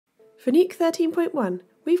For Nuke 13.1,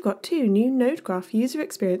 we've got 2 new node graph user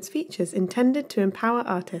experience features intended to empower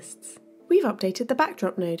artists. We've updated the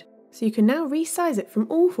backdrop node, so you can now resize it from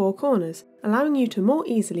all 4 corners, allowing you to more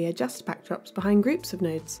easily adjust backdrops behind groups of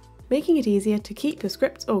nodes, making it easier to keep your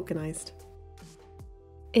scripts organised.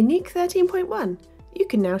 In Nuke 13.1, you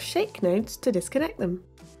can now shake nodes to disconnect them.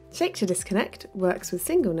 Shake to disconnect works with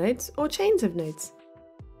single nodes or chains of nodes,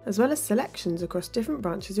 as well as selections across different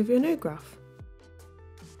branches of your node graph.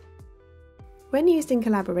 When used in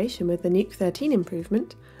collaboration with the Nuke 13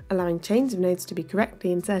 improvement, allowing chains of nodes to be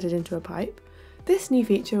correctly inserted into a pipe, this new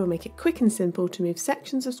feature will make it quick and simple to move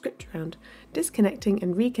sections of script around, disconnecting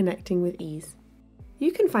and reconnecting with ease.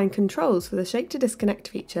 You can find controls for the Shake to Disconnect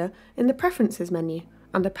feature in the Preferences menu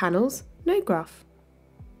under Panels, Node Graph,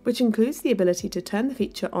 which includes the ability to turn the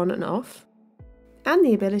feature on and off, and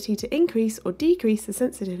the ability to increase or decrease the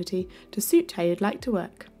sensitivity to suit how you'd like to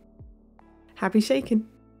work. Happy shaking!